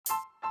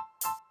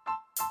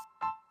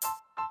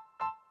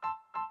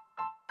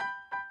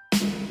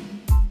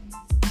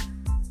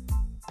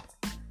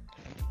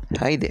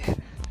Hi there.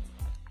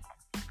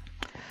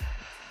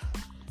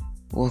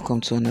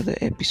 Welcome to another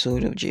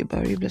episode of J.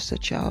 Barry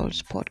Blessed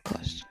Child's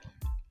podcast.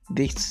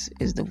 This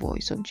is the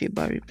voice of J.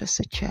 Barry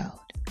Blessed Child.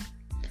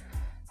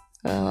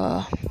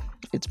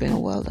 It's been a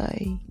while that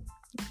I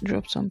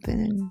dropped something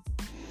and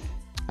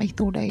I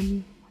thought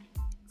I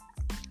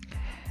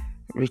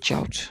reach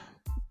out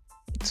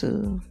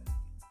to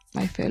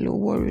my fellow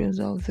warriors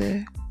out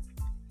there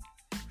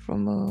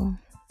from a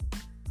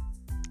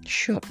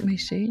short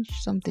message,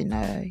 something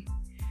I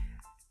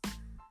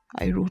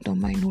wrote on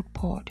my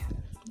notepad.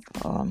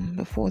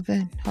 Before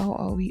then, how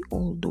are we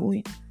all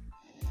doing?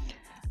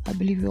 I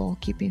believe you're all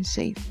keeping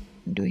safe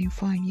and doing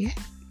fine, yeah?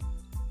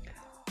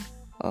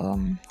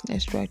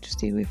 Let's try to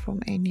stay away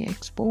from any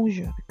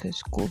exposure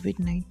because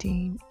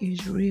COVID-19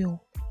 is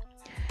real.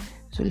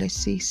 So let's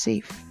stay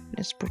safe.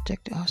 Let's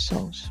protect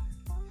ourselves.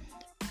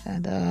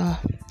 And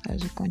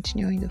as we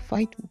continue in the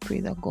fight, we pray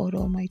that God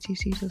Almighty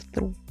sees us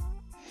through.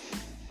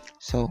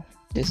 So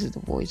this is the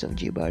voice of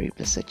J. Barry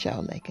Blessed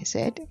Child, like I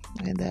said.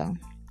 And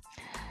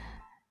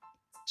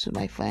to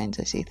my fans,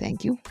 I say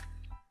thank you.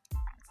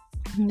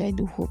 And I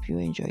do hope you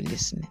enjoy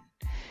listening.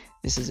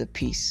 This is a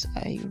piece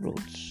I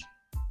wrote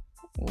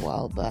a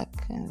while back,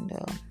 and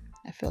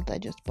I felt I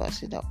just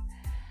pass it out.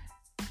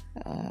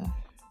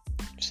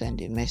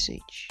 Send a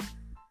message,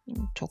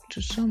 talk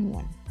to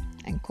someone,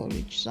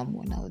 encourage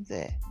someone out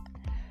there.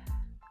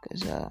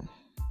 Because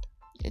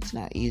it's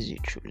not easy,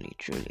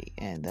 truly.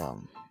 And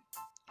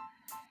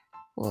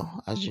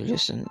as you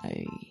listen,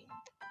 I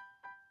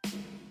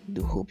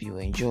do hope you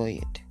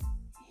enjoy it.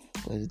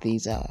 Because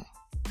these are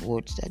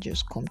words that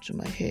just come to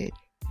my head.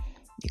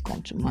 They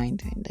come to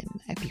mind, and then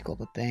I pick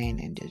up a pen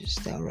and just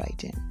start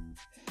writing.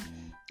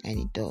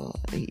 And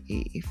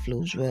it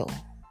flows well.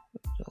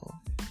 So,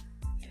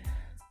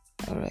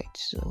 alright,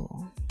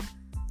 so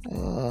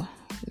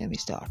let me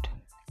start.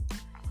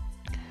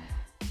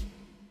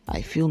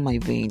 I feel my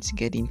veins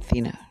getting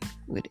thinner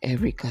with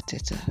every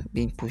catheter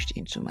being pushed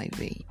into my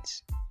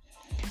veins.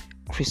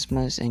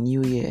 Christmas and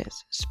New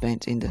Year's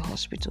spent in the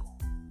hospital,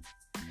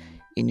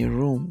 in a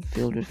room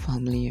filled with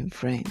family and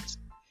friends,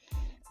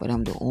 but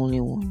I'm the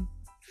only one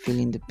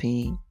feeling the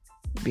pain,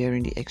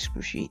 bearing the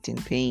excruciating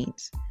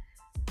pains.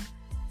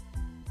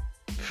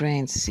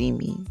 Friends see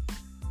me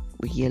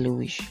with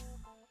yellowish,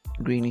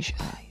 greenish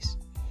eyes,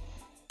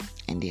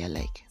 and they are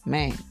like,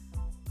 "Man,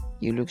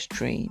 you look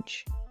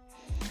strange.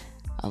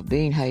 I've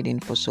been hiding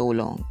for so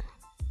long.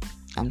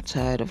 I'm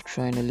tired of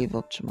trying to live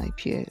up to my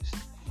peers,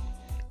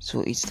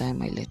 so it's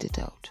time I let it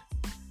out."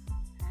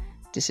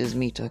 This is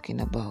me talking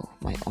about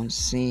my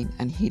unseen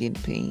and hidden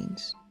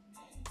pains.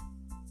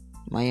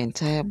 My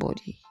entire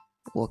body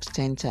works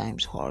 10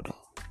 times harder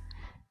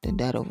than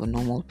that of a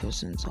normal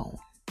person's own,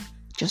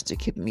 just to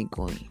keep me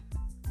going.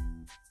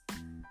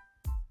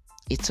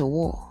 It's a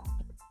war,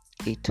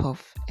 a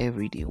tough,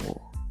 everyday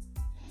war.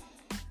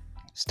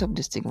 Stop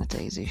the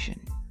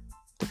stigmatization.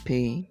 The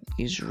pain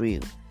is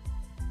real.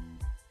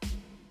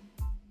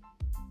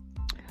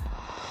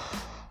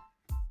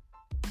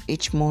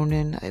 Each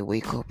morning I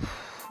wake up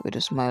with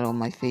a smile on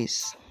my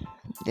face,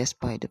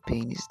 despite the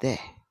pain is there.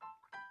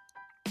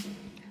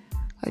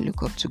 I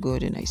look up to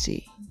God and I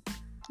say,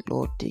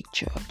 "Lord, take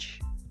charge."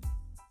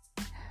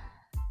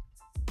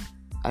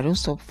 I don't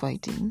stop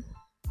fighting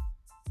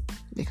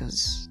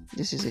because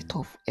this is a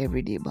tough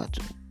everyday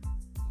battle.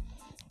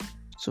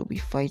 So we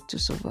fight to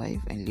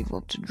survive and live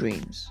up to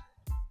dreams.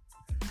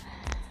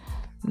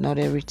 Not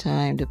every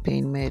time the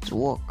pain meds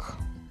work.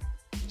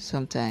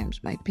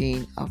 Sometimes my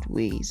pain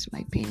outweighs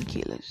my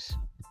painkillers.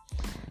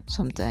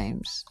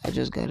 Sometimes I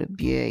just gotta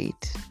bear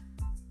it,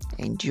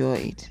 enjoy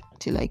it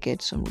till I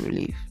get some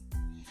relief.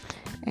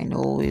 And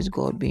always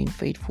God being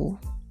faithful,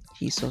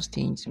 He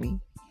sustains me.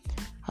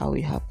 How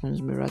it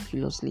happens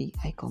miraculously,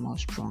 I come out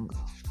stronger.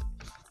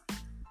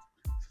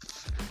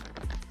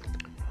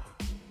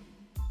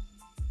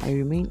 I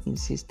remain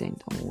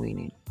insistent on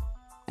winning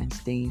and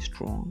staying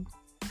strong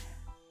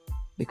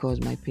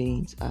because my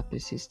pains are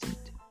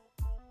persistent.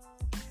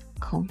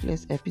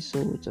 Countless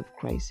episodes of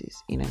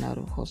crisis in and out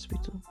of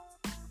hospital.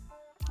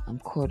 I'm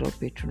caught up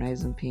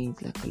patronizing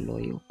pains like a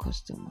loyal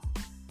customer.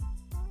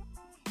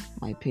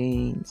 My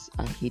pains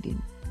are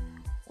hidden,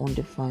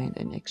 undefined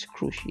and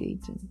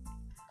excruciating.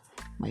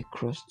 My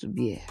cross to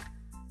bear.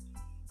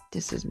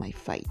 This is my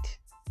fight.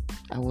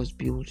 I was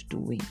built to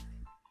win.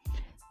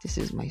 This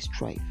is my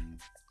strife.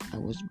 I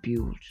was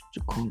built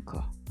to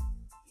conquer.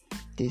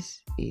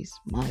 This is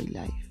my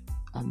life.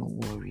 I'm a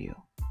warrior.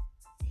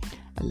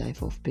 A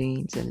life of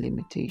pains and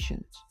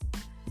limitations,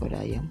 but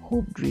I am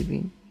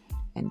hope-driven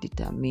and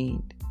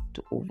determined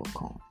to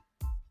overcome.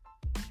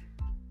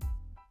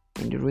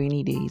 In the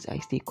rainy days, I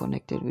stay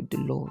connected with the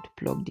Lord,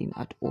 plugged in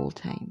at all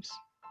times.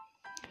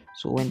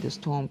 So when the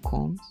storm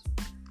comes,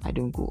 I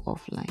don't go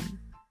offline.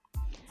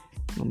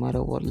 No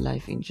matter what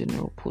life in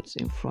general puts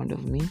in front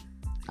of me,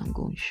 I'm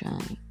going to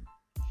shine,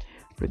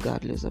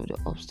 regardless of the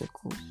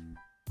obstacles.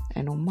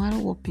 And no matter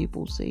what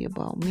people say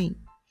about me,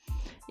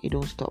 it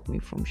don't stop me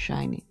from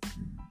shining.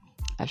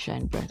 I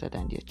shine brighter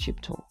than their cheap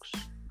talks.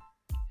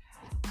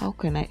 How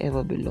can I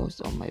ever be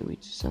lost on my way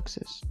to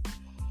success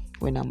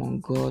when I'm on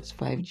God's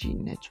 5G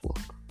network?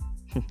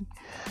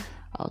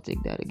 I'll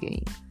take that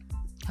again.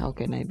 How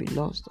can I be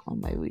lost on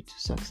my way to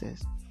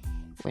success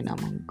when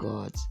I'm on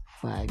God's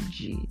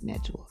 5G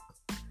network?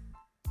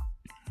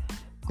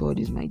 God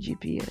is my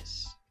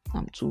GPS.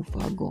 I'm too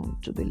far gone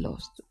to be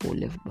lost or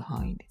left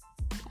behind.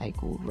 I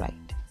go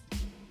right.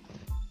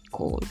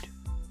 Called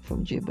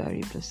from J.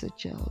 Barry Blessed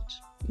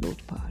Child's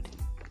notepad.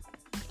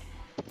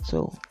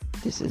 So,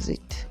 this is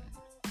it.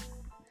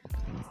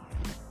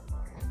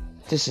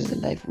 This is the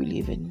life we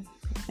live in,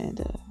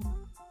 and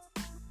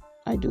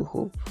I do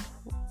hope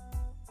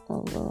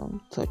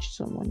I'll touch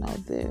someone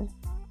out there.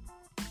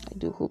 I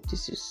do hope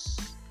this is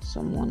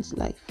someone's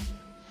life.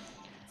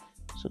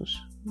 So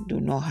do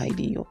not hide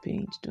in your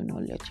pains. Do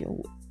not let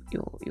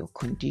your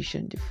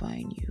condition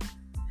define you.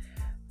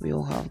 We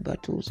all have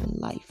battles in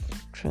life,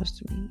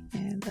 trust me,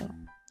 and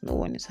no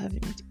one is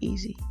having it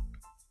easy.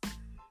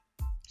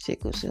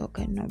 Sickle cell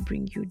cannot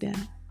bring you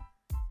down.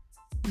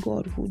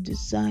 God who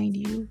designed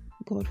you,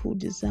 God who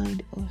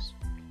designed us,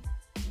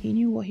 He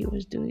knew what He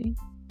was doing.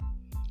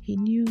 He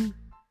knew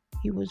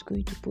He was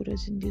going to put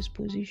us in this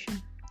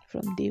position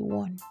from day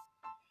one.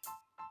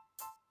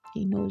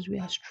 He knows we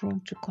are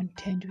strong to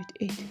contend with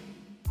it.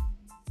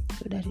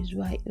 So that is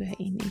why we are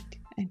in it.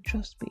 And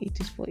trust me, it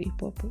is for a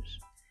purpose.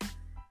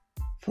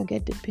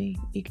 Forget the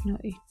pain, ignore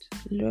it,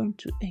 learn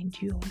to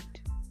endure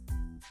it.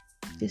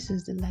 This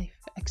is the life,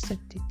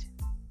 accept it.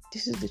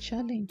 This is the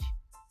challenge,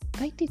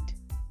 fight it.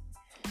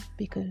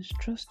 Because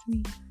trust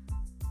me,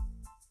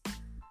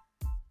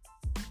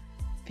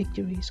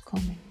 victory is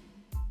coming.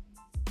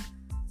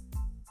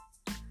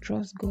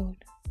 Trust God,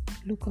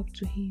 look up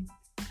to Him,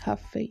 have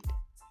faith,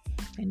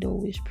 and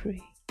always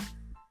pray.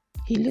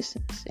 He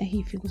listens and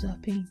He feels our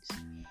pains.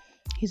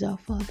 He's our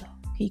Father.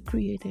 He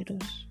created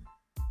us.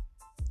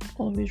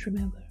 Always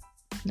remember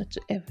not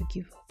to ever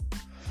give up.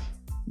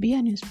 Be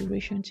an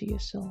inspiration to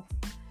yourself.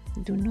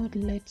 Do not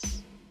let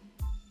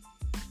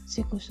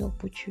sickle cell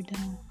put you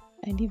down.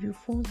 And if you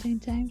fall 10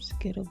 times,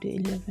 get up the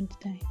 11th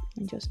time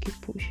and just keep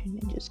pushing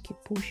and just keep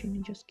pushing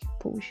and just keep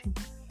pushing.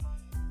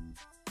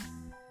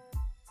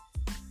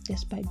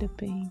 Despite the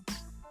pains,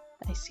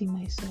 I see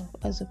myself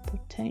as a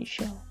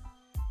potential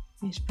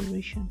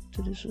inspiration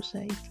to the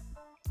society.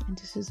 And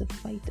this is a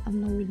fight I'm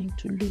not willing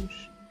to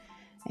lose.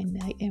 And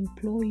I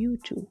implore you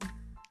to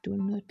do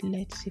not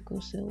let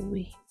sickle cell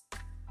win.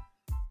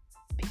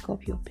 Pick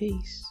up your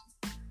pace.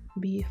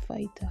 Be a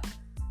fighter.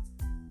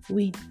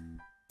 Win.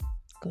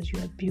 Because you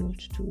are built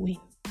to win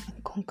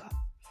and conquer.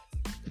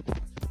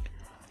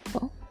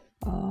 Well,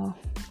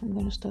 I'm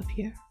going to stop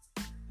here.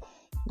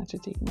 Not to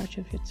take much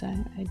of your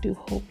time. I do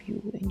hope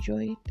you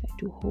enjoy it. I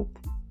do hope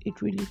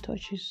it really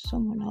touches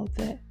someone out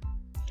there.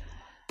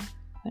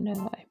 And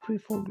I pray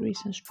for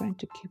grace and strength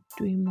to keep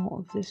doing more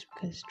of this,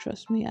 because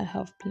trust me, I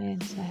have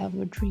plans. I have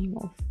a dream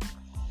of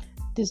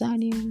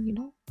designing,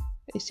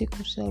 a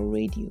sickle cell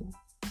radio.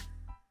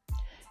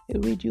 A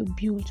radio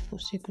built for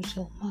sickle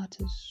cell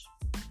matters.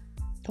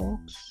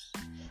 Talks,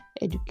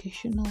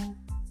 educational,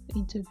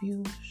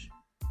 interviews,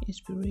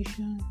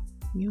 inspiration,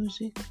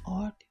 music,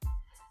 art,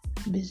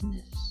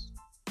 business.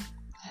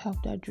 I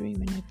have that dream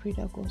and I pray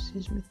that God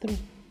sees me through.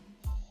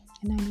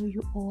 And I know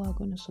you all are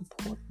going to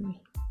support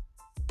me.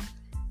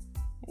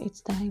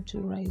 It's time to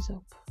rise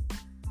up.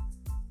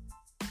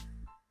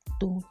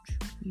 Don't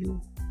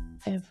you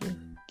ever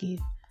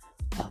give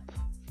up.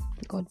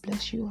 God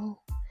bless you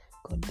all.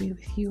 God be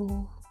with you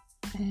all.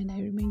 And I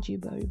remain J.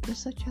 Barry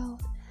Blessed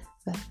Child,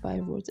 that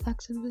 5 Roads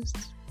activist,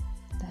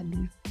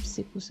 that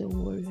sickle cell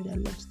warrior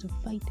that loves to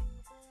fight,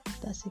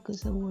 that sickle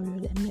cell warrior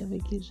that never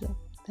gives up,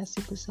 that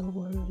sickle cell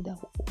warrior that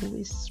will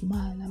always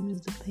smile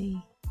amidst the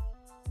pain.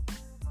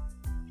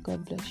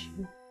 God bless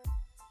you.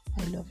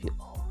 I love you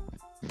all.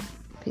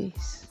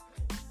 Peace.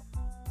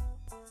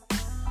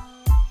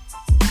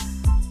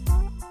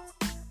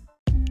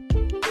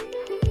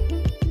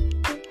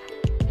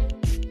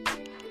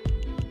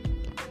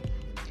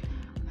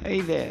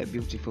 Hey there,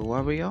 beautiful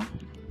warrior.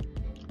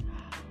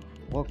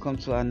 Welcome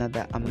to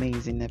another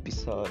amazing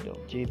episode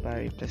of J.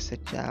 Barry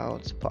Blessed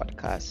Child's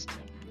podcast.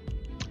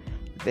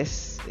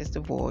 This is the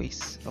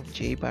voice of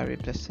J. Barry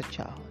Blessed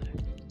Child.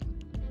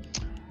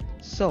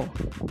 So,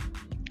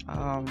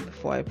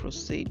 before I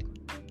proceed,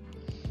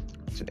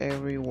 to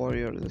every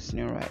warrior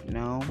listening right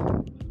now,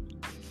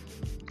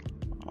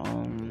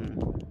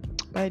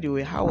 by the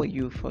way, how are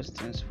you? First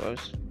things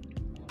first.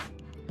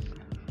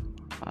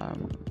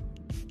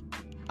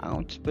 I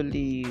don't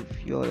believe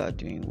you all are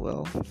doing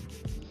well.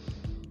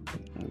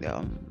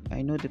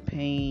 I know the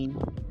pain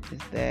is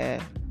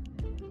there,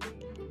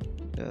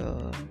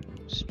 the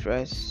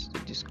stress, the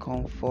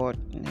discomfort,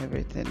 and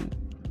everything.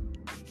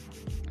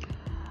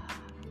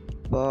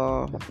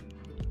 But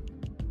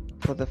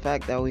for the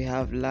fact that we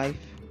have life,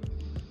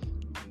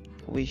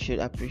 we should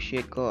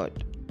appreciate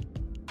God,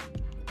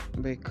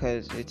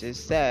 because it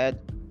is said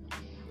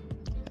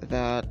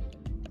that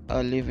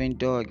a living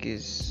dog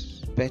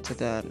is better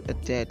than a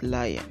dead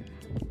lion.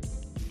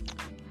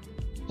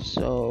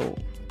 So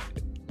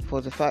for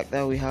the fact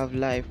that we have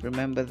life,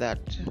 remember that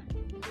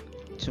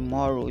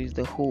tomorrow is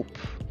the hope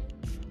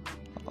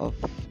of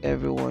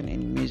everyone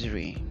in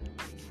misery.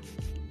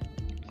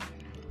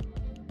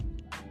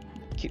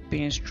 Keep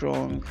being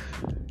strong,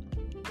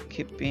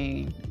 keep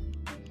being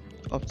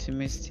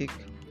optimistic,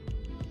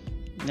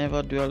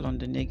 never dwell on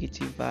the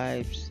negative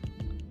vibes.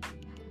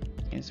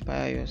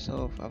 Inspire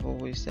yourself. I've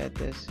always said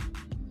this.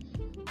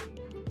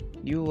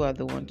 You are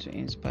the one to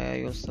inspire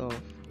yourself,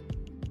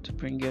 to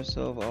bring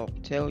yourself up.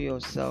 Tell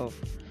yourself,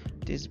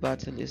 this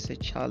battle is a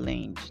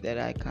challenge that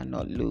I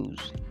cannot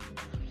lose.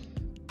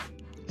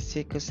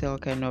 Sickle cell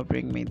cannot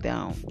bring me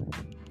down.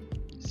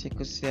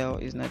 Sickle cell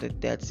is not a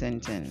death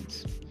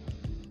sentence.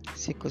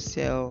 Sickle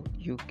cell,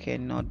 you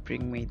cannot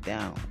bring me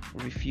down.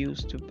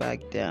 Refuse to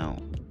back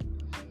down.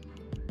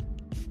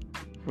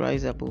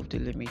 Rise above the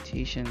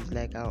limitations,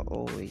 like I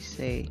always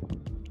say.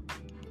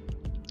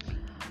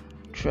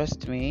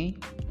 Trust me,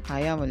 I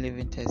am a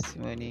living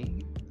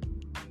testimony.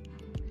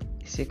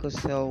 Sickle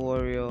cell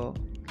warrior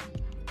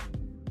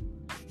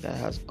that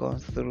has gone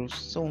through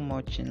so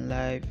much in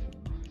life.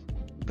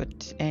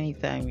 But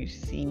anytime you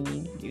see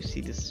me, you see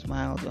the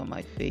smiles on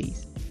my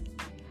face.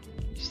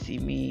 You see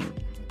me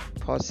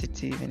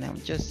positive, and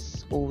I'm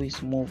just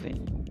always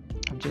moving.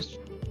 I'm just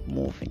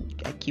moving.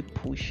 I keep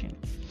pushing.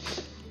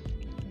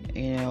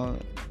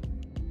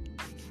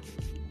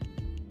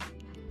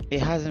 It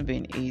hasn't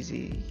been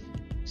easy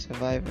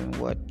surviving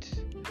what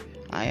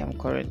I am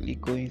currently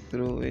going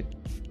through with.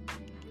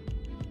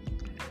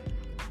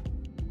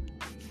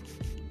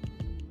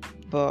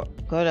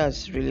 But God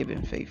has really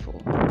been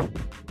faithful.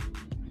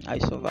 I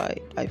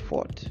survived. I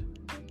fought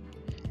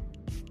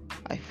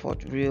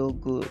real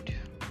good,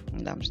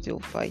 and I'm still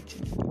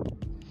fighting.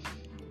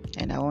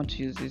 And I want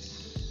to use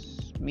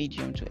this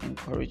medium to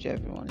encourage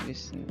everyone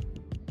listening.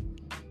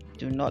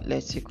 Do not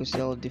let sickle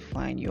cell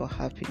define your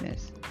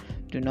happiness.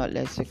 Do not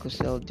let sickle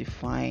cell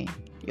define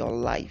your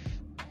life.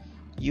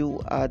 You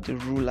are the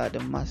ruler,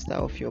 the master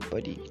of your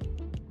body.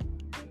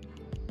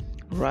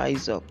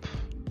 Rise up.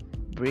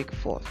 Break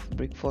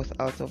forth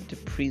out of the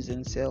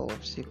prison cell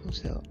of sickle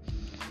cell.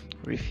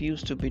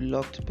 Refuse to be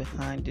locked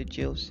behind the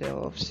jail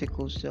cell of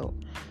sickle cell.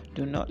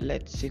 Do not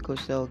let sickle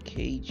cell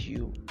cage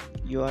you.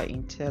 You are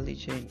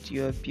intelligent,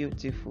 you are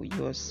beautiful,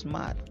 you are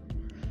smart,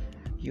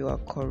 you are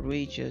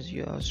courageous,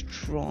 you are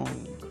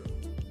strong.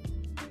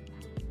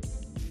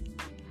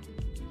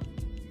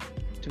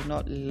 Do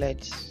not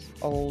let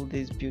all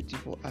these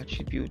beautiful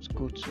attributes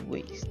go to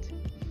waste.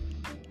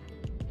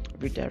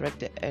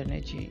 Redirect the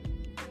energy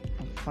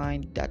and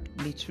find that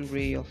little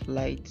ray of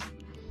light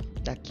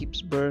that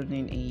keeps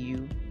burning in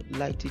you.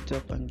 Light it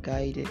up and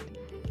guide it.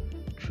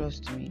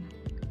 Trust me,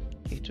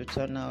 it will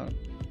turn out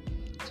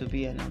to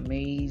be an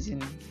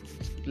amazing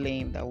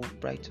flame that will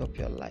brighten up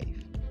your life.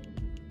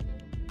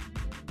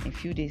 In a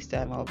few days'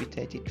 time, I'll be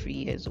 33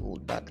 years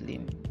old,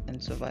 battling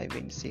and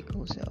surviving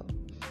sickle cell.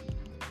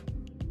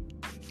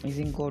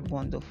 Isn't God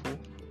wonderful?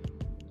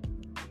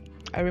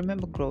 I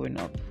remember growing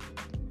up,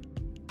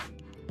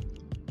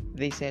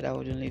 they said I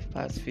wouldn't live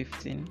past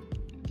 15.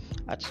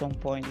 At some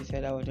point, they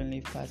said I wouldn't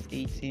live past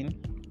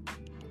 18.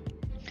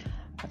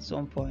 At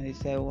some point, they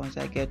said once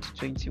I get to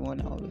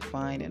 21, I'll be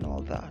fine and all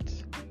that.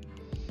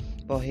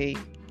 But hey,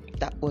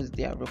 that was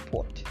their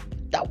report.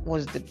 That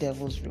was the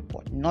devil's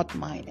report, not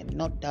mine and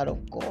not that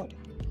of God.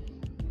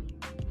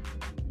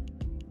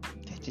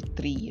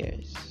 33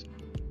 years.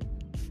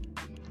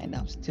 And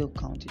I'm still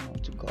counting on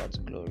to God's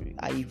glory.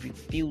 I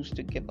refuse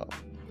to give up.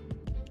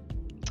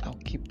 I'll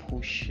keep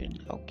pushing.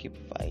 I'll keep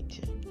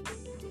fighting.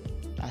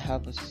 I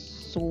have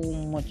so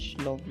much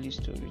lovely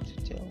story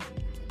to tell.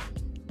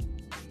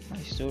 My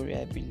story,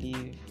 I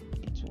believe,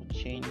 it will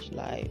change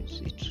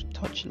lives. It will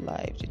touch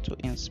lives. It will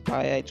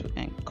inspire. It will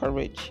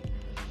encourage.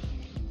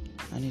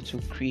 And it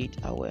will create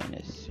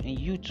awareness. And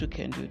you too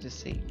can do the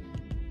same.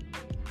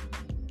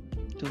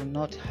 Do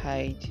not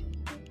hide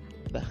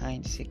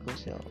behind sickle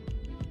cell.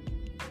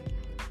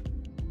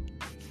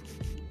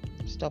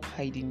 Stop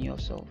hiding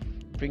yourself.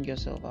 Bring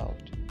yourself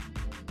out.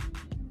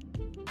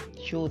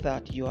 Show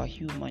that you are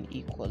human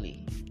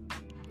equally.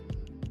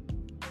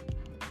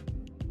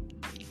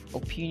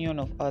 Opinion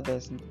of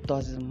others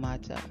doesn't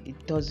matter.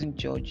 It doesn't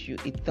judge you.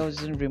 It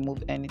doesn't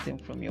remove anything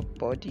from your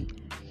body.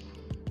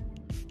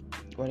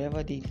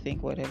 Whatever they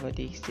think, whatever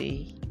they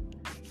say,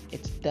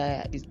 it's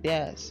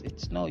theirs.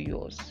 It's not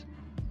yours.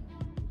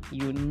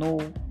 You know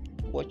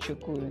what you're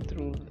going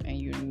through, and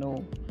you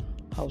know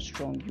how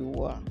strong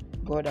you are.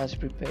 God has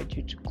prepared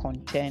you to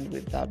contend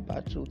with that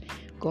battle.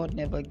 God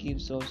never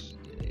gives us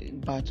a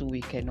battle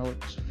we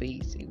cannot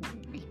face.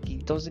 He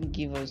doesn't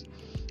give us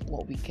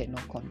what we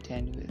cannot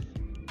contend with.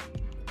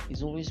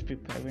 He's always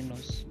preparing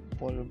us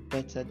for a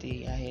better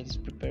day ahead. He's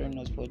preparing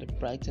us for the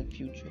brighter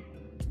future.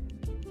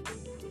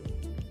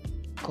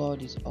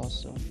 God is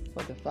awesome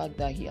for the fact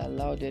that He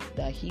allowed it,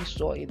 that He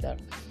saw it,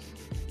 that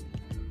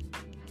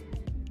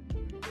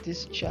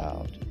this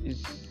child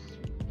is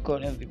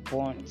gonna be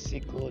born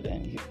sickled,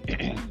 and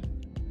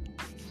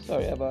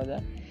sorry about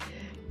that.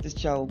 This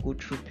child will go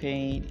through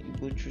pain,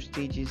 go through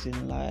stages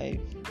in life,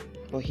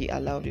 but He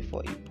allowed it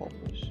for a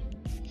purpose.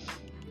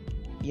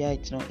 Yeah,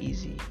 it's not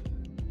easy.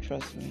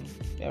 Trust me.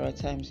 There are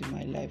times in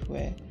my life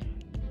where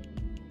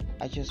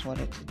I just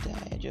wanted to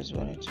die. I just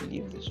wanted to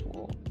leave this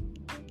world.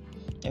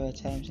 There were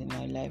times in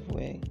my life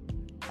where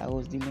I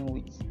was dealing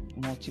with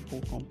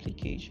multiple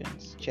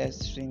complications,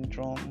 chest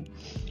syndrome,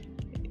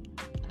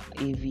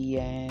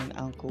 AVN,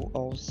 ankle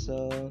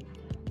ulcer,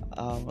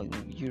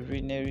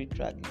 urinary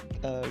tract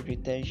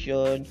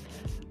retention,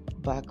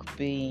 back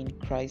pain,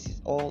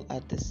 crisis, all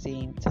at the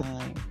same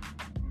time.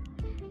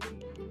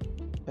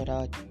 But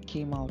I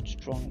came out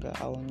stronger.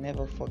 I will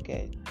never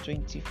forget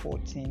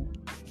 2014,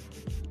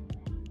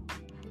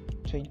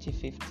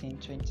 2015,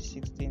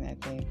 2016, I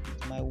think,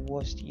 my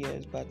worst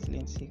years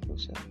battling sickle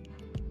cell.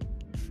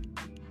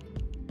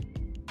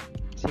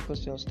 Sickle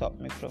cell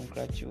stopped me from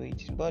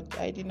graduating, but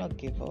I did not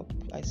give up.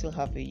 I still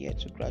have a year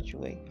to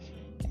graduate,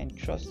 and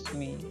trust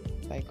me,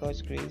 by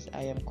God's grace,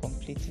 I am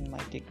completing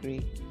my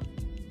degree.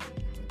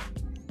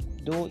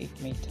 Though it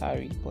may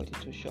tarry, but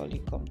it will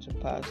surely come to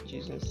pass,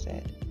 Jesus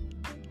said.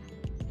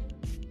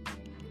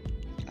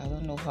 I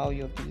don't know how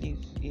your belief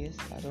is.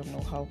 I don't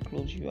know how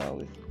close you are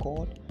with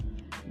God.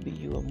 Be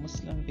you a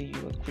Muslim, be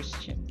you a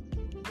Christian.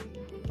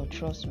 But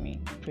trust me,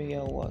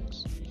 prayer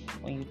works.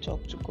 When you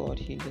talk to God,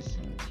 He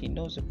listens. He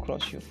knows the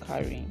cross you're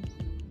carrying.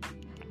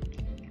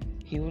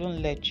 He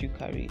wouldn't let you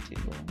carry it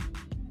alone.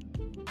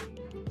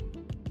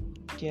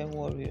 Dear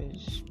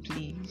warriors,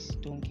 please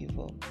don't give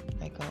up.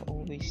 Like I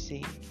always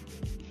say,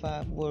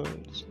 5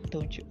 words.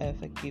 Don't you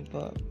ever give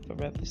up.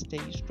 Forever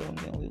stay strong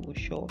and we will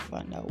sure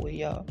find our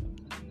way out.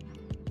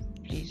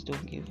 Please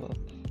don't give up.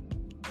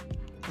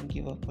 Don't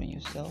give up on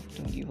yourself.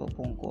 Don't give up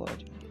on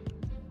God.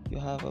 You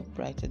have a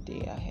brighter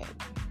day ahead.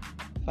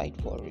 Fight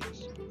for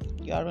it.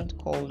 You aren't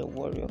called a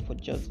warrior for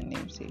just the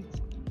namesake.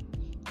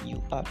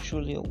 You are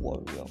truly a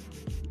warrior.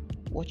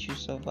 What you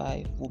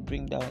survive will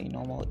bring down a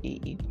normal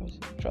AA person.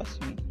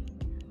 Trust me.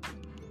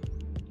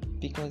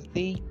 Because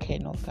they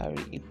cannot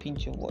carry a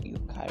pinch of what you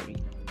carry.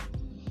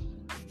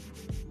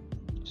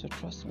 So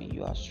trust me,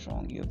 you are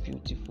strong, you're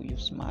beautiful, you're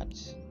smart.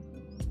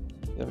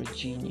 You're a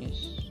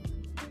genius.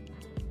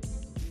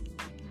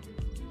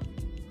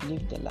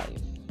 Live the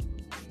life.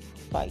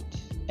 Fight.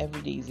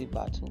 Every day is a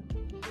battle.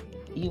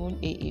 Even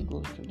AA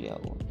goes through their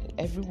own.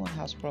 Everyone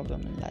has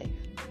problems in life.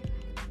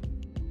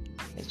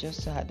 It's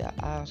just sad that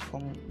ours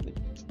come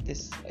with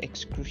this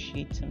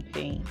excruciating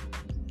pain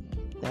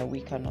that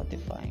we cannot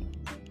define.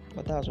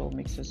 But that's what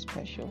makes us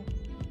special.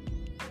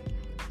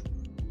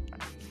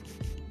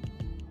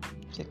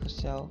 Sickle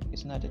cell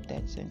is not a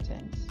death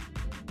sentence.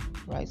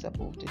 Rise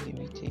above the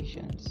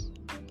limitations.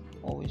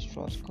 Always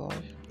trust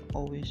God.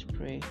 Always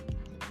pray.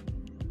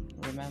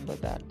 Remember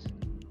that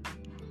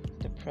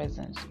the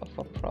presence of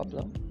a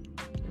problem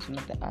is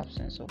not the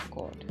absence of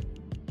God.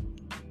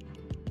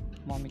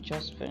 Mommy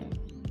Josephine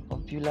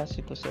of Beulah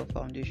Sickle Cell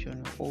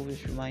Foundation will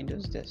always remind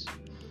us this.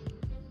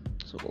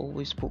 So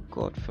always put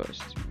God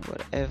first.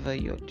 Whatever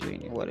you're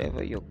doing,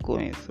 whatever you're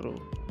going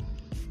through.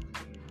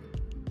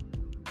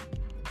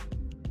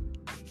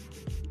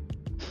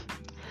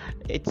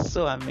 It's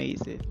so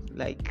amazing.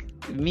 Like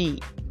me,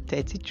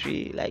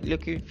 33, like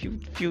looking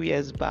few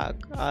years back,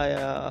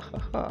 I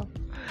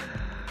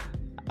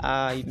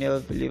never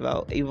believe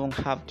I'll even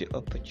have the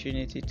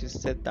opportunity to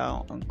sit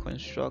down and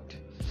construct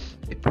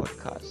a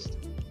podcast.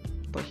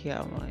 But here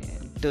I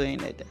am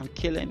doing it. I'm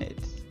killing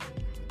it.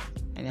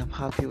 And I'm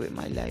happy with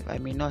my life. I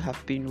may not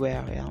have been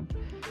where I am,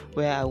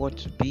 where I want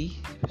to be,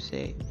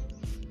 say,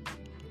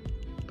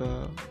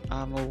 but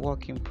I'm a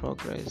work in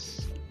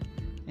progress.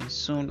 And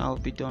soon I'll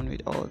be done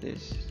with all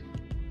this.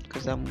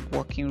 Because I'm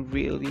working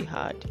really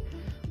hard.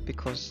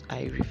 Because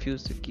I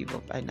refuse to give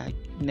up. And I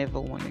never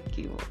want to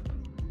give up.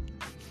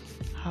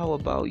 How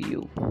about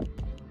you?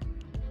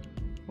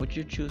 Would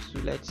you choose to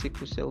let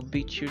sickle cell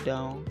beat you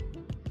down?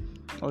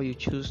 Or you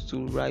choose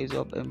to rise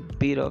up and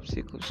beat up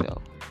sickle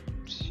cell?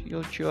 It's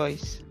your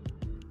choice.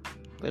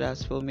 But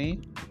as for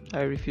me,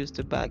 I refuse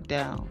to back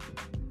down.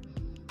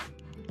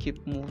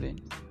 Keep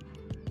moving.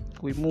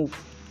 We move.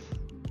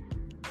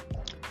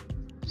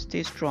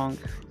 Stay strong.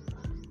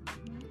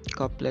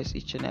 God bless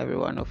each and every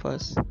one of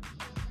us.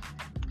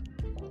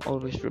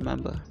 Always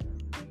remember,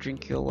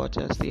 drink your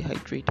water, stay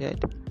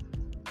hydrated.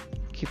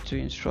 Keep to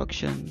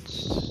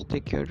instructions,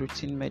 take your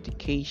routine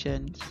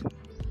medications,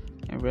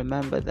 and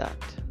remember that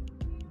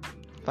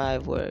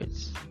 5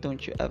 words,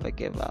 don't you ever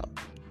give up.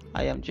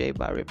 I am J.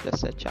 Barry,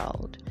 blessed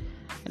child,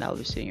 and I'll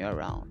be seeing you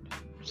around.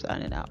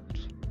 Signing out.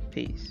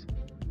 Peace.